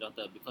him and the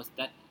daughter because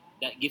that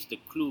gives the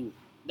clue.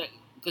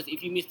 Because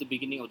if you miss the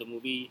beginning of the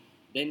movie,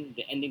 then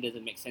the ending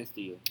doesn't make sense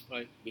to you.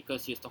 Right.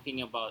 Because she's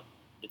talking about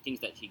the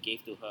things that he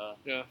gave to her.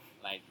 Yeah.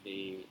 Like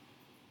the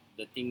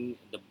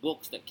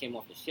books that came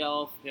off the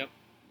shelf. Yep.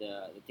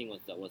 The thing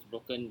that was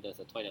broken. There's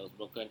a toy that was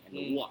broken, and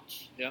the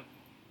watch. Yeah.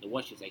 The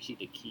watch is actually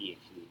the key.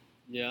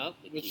 Yeah,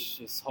 The which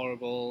key. is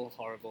horrible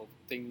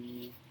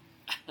thing.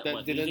 That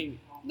What, do you didn't. think-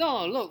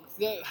 No, look.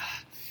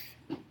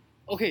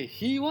 Okay,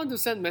 he want to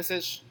send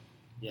message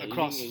Yeah,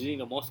 across using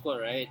the Morse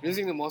code, right?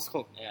 using the Morse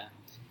code, Yeah.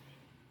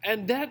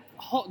 and that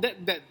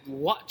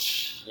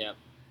watch Yeah.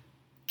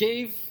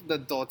 gave the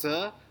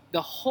daughter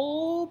the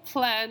whole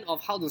plan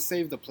of how to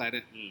save the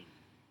planet. Mm.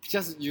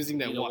 Just using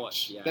that With the watch.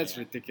 watch, yeah, That's yeah.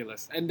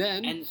 ridiculous. And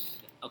then And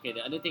okay,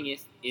 the other thing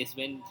is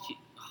when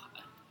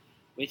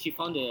she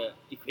found the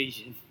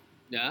equation,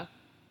 yeah,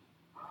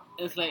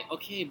 it's like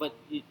okay, but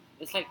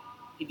it's like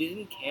he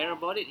didn't care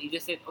about it. He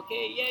just said,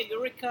 okay, yeah,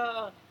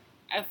 Eureka,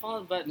 I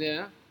found, but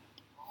yeah,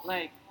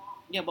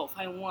 but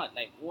find what?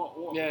 Like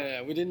what?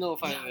 yeah. We didn't know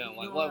Yeah,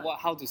 we know what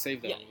how to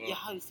save the Yeah, world. yeah.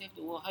 How you save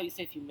the world? How you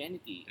save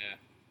humanity? Yeah.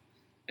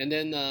 And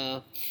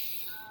then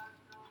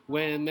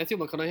when Matthew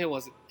McConaughey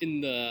was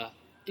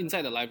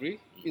inside the library,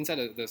 inside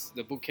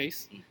the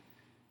bookcase,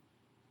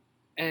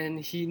 and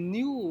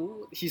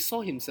he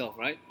saw himself,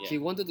 right? Yeah. He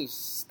wanted to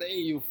stay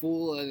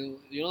youthful, and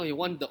he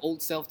wanted the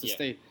old self to Yeah.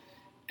 stay.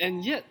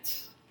 And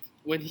yet,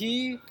 when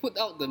he put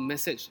out the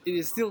message, it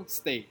is still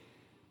stay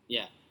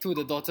Yeah. to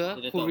the daughter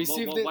To the who thought,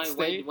 received it.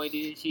 Stay. Why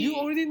did she? You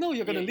already know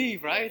you're gonna Yeah,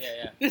 leave, right?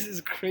 yeah. This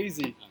is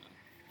crazy.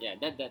 Yeah,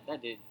 that did.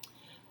 It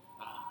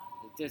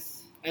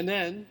just. And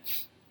then,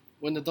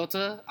 when the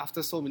daughter,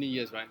 after so many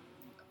years, right,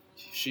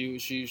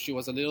 she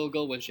was a little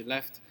girl when she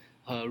left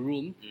her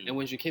room, and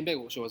when she came back,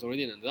 she was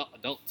already an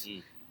adult.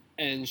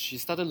 And she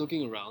started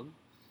looking around,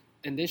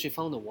 and then she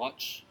found a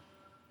watch,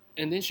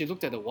 and then she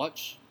looked at the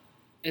watch,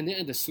 and then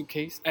at the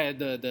suitcase, at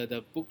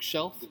the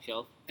bookshelf,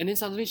 and then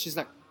suddenly she's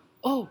like,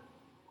 "Oh,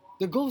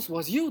 the ghost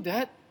was you,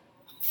 Dad."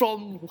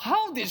 From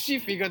how did she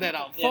figure that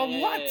out?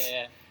 From what?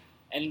 Yeah.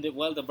 And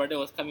while the brother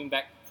was coming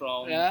back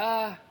from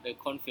Yeah. the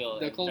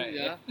cornfield.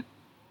 Yeah.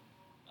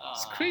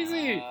 It's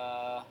crazy.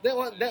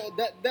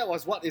 That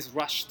was what is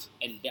rushed.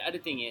 And the other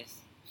thing is,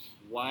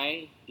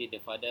 why did the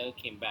father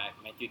came back?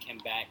 Matthew came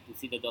back to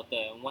see the daughter,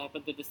 and what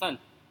happened to the son?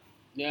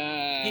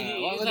 Yeah.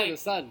 He- What he's happened to like- the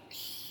son?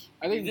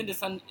 I think Isn't the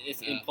son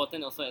is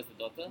important also as the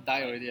daughter?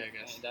 die already, I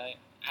guess. Die.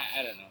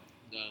 I don't know.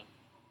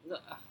 Yeah.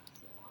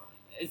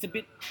 It's a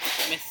bit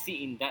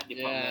messy in that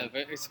Yeah,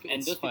 department. it's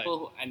And those fine. people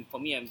who, and for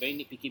me, I'm very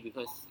nitpicky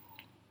because,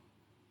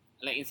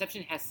 like,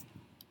 Inception has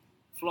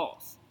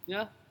flaws,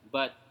 Yeah.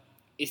 but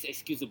it's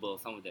excusable,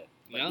 some of them.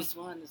 But Yeah. this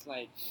one is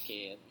like,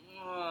 okay,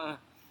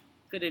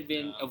 could have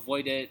been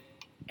avoided.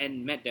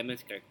 And Matt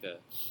Damon's character.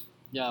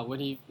 Yeah,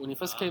 when he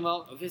first came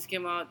out,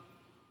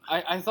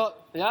 I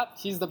thought, yeah,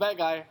 he's the bad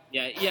guy.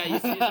 Yeah,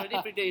 he's already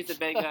pretty. He's the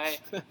bad guy,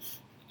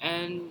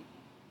 and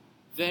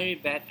very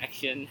bad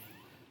action,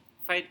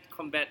 fight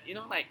combat.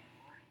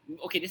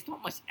 Okay, there's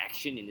not much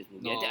action in this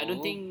movie. No. I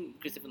don't think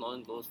Christopher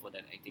Nolan goes for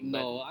that acting.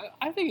 No,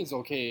 I think it's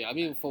okay. I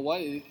mean, for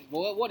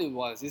what it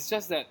was, it's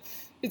just that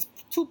it's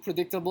too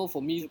predictable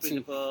for me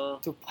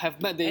to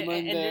have Matt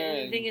Damon there.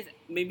 And the thing is,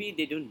 maybe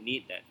they don't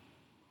need that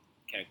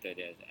character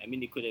there. I mean,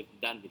 they could have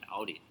done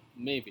without it.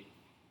 Maybe,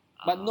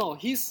 but no,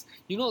 he's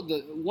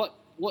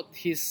what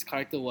his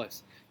character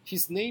was.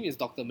 His name is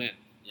Dr. Man.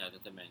 Yeah,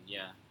 Dr. Man.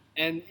 Yeah,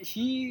 and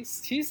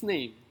his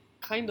name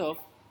kind of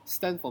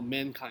stands for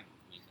mankind,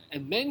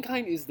 and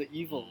mankind is the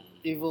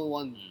evil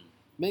one.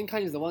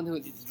 Mankind is the one who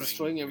is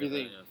destroying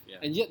everything,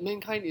 and yet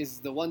mankind is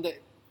the one that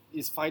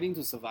is fighting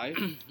to survive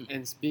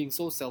and being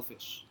so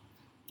selfish.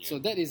 Yeah. So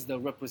that is the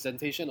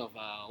representation of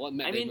what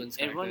Matt Damon's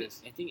character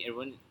is. I think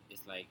everyone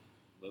is like,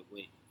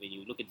 when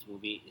you look at this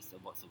movie, it's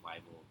about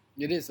survival.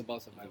 It is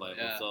about survival.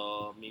 Yeah.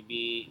 So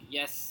maybe,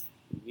 yes,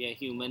 we are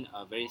human,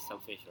 are very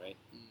selfish, right?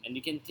 And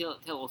you can tell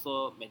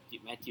also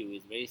Matthew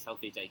is very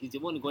selfish. Like, he's the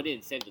one who got in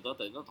and saved the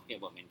daughter. He's not talking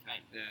about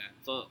mankind. Yeah.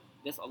 So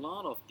there's a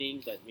lot of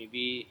things that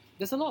maybe...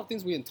 There's a lot of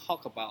things we can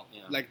talk about,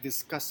 like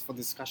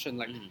discussion,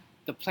 like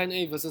the plan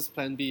A versus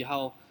plan B,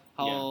 how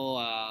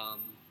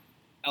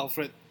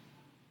Alfred...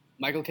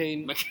 Michael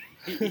Caine. Michael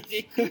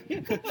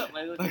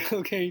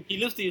Caine. He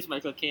loves to use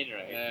Michael Caine,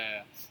 right?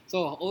 Yeah.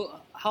 So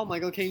how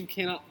Michael Caine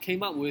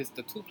came up with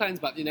the two plans,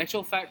 but in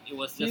actual fact, it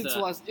was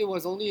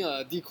only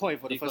a decoy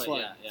for the first one.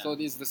 Yeah. So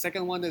this the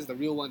second one is the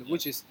real one,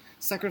 which is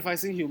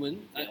sacrificing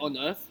human on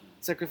Earth,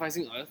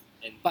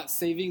 but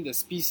saving the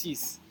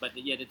species. But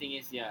the thing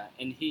is,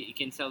 and he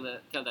can tell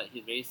that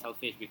he's very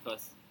selfish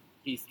because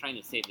he's trying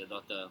to save the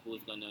daughter,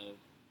 who's gonna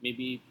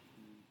maybe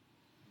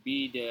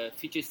be the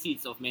future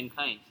seeds of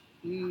mankind.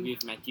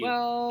 With Matthew.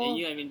 Well,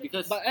 I mean,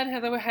 because but Anne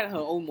Hathaway had her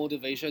own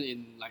motivation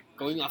in like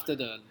going after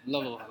the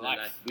love of her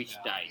life, which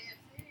died.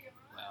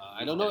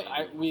 I don't know.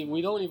 We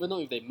don't even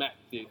know if they met.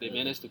 They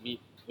managed to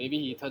meet. Maybe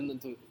he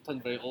turned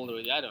very old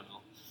already. I don't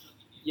know.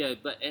 Yeah,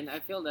 and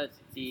I feel that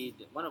the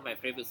one of my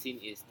favorite scene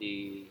is at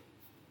the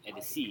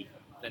sea.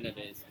 Planet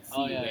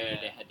where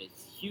they had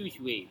these huge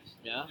waves.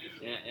 Yeah,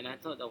 and I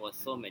thought that was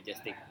so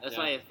majestic. That's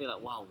why I feel like,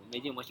 wow,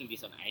 imagine watching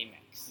this on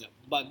IMAX. Yeah.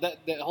 But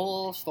that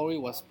whole story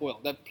was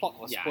spoiled. That plot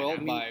was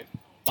spoiled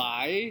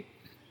by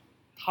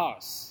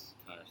TARS.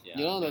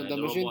 You know the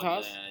machine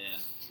robot, TARS. Yeah.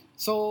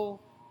 So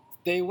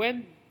they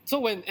went.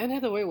 So when Anne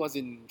Hathaway was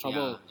in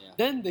trouble,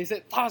 then they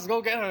said, "TARS,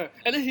 go get her,"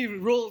 and then he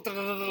rolled.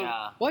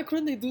 Why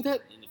couldn't they do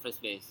that in the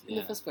first place? In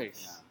the first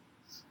place.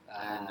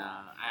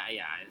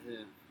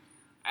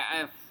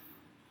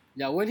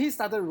 And when he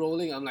started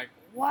rolling, I'm like,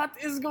 what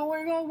is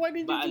going on? Why did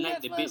you do that? But I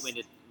like the bit when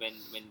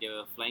they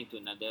were flying to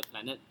another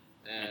planet,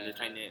 and they're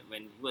trying to,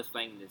 when he was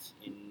flying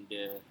in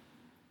the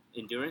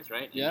Endurance,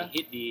 right? And he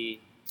hit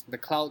the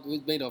cloud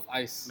made of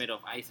ice. And so,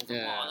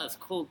 wow, that's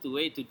cool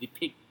way to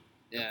depict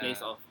the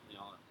place of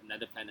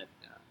another planet.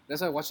 Yeah.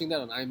 That's why watching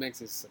that on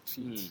IMAX is a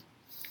treat.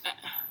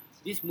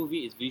 This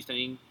movie is very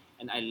stunning,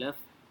 and I love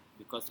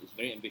because it's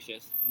very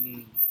ambitious.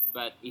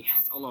 But it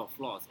has a lot of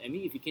flaws. I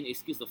mean, if you can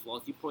excuse the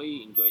flaws, you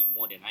probably enjoy it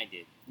more than I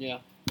did. Yeah.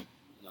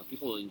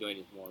 People will enjoy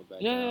it more.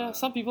 But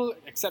some people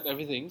accept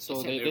everything,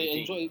 so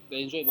they enjoy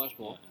it much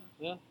more.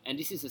 Yeah. And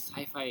this is a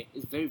sci-fi.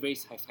 It's very, very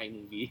sci-fi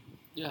movie.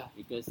 Yeah.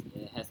 Because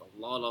it has a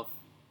lot of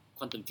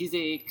quantum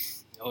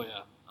physics. Oh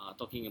yeah.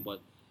 Talking about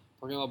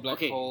black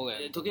hole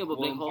and talking about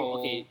black hole.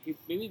 Okay,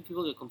 maybe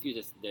people get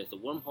confused. There's the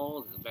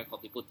wormhole. There's the black hole.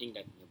 People think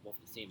that they're both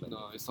the same, but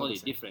no, it's totally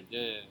different.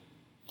 Yeah.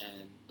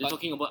 And they're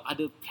talking about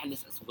other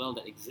planets as well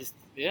that exist.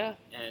 Yeah.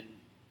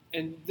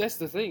 And that's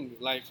the thing.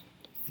 Like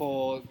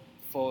for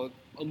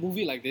a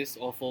movie like this,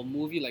 or for a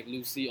movie like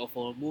Lucy, or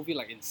for a movie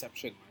like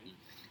Inception, right?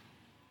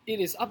 It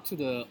is up to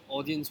the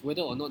audience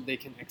whether or not they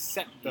can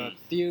accept the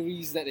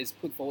theories that is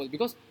put forward,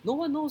 because no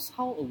one knows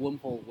how a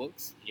wormhole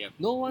works. Yep.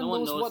 No one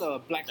knows what a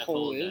black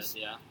hole is,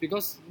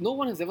 because no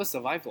one has ever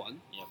survived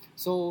one. Yep.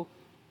 So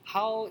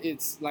how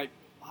it's like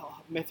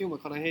Matthew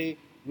McConaughey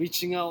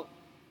reaching out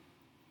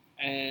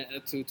and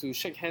to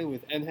shake hand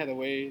with Anne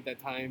Hathaway that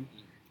time,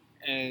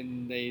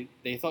 and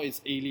they thought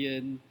it's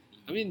alien.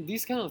 I mean,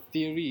 this kind of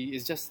theory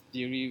is just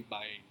theory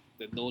by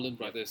the Nolan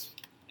brothers,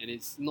 and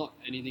it's not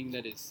anything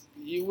that is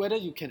whether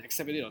you can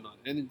accept it or not.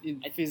 And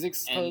in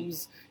physics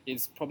terms,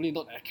 it's probably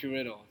not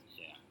accurate or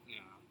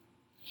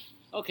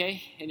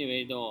Okay.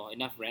 Anyway,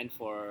 enough rant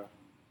for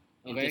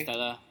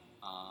Interstellar.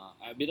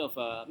 A bit of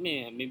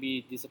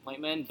maybe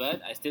disappointment,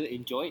 but I still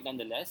enjoy it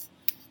nonetheless.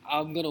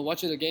 I'm gonna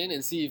watch it again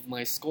and see if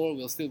my score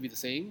will still be the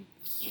same.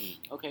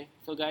 Okay,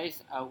 so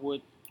guys, I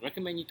would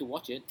recommend you to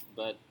watch it,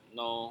 but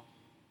no.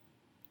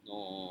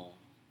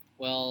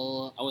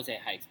 Well, I wouldn't say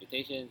high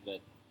expectations, but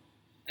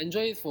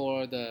enjoy it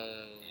for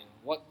the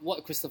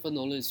what Christopher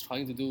Nolan is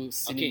trying to do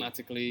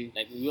cinematically. Okay.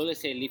 Like we always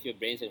say, leave your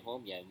brains at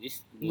home. Yeah,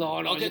 this. No.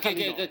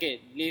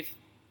 Okay. Leave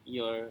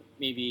your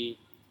maybe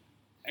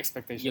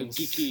expectations.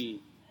 Your geeky.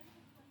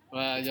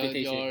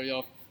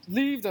 Your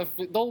leave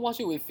don't watch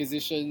it with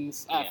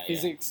physicians.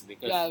 Physics.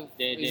 Because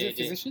is it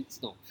physicians?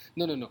 No.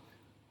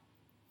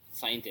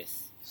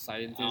 Scientists.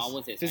 I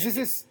won't say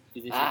physicists.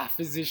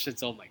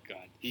 Physicians. Oh my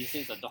god.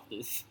 Physicians are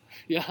doctors.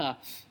 Yeah.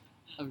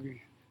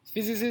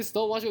 Physicists.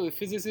 Don't watch it with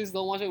physicists.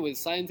 Don't watch it with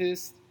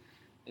scientists,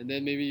 and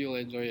then maybe you'll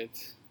enjoy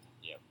it.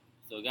 Yep.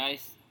 So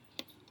guys,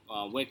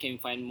 where can you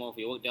find more of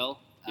your work, Del?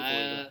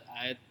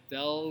 At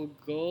Del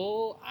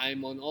Go,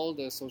 I'm on all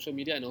the social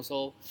media and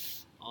also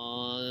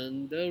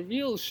on the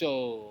Real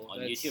Show. On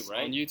YouTube,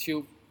 right? On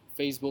YouTube,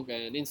 Facebook,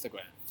 and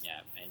Instagram.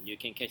 Yeah, and you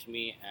can catch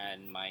me at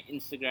my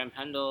Instagram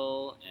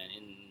handle and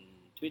in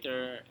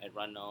Twitter at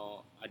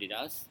Rano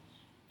Adidas,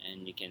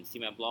 and you can see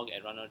my blog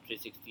at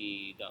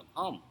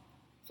rano360.com.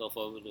 So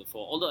for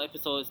all the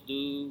episodes,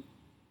 do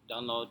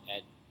download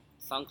at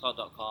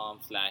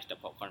soundcloud.com/the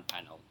popcorn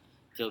panel.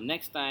 Till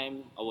next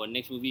time, our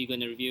next movie we're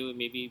gonna review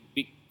maybe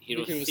Big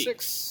Hero 6. Big Hero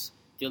 6.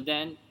 Till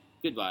then,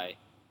 goodbye.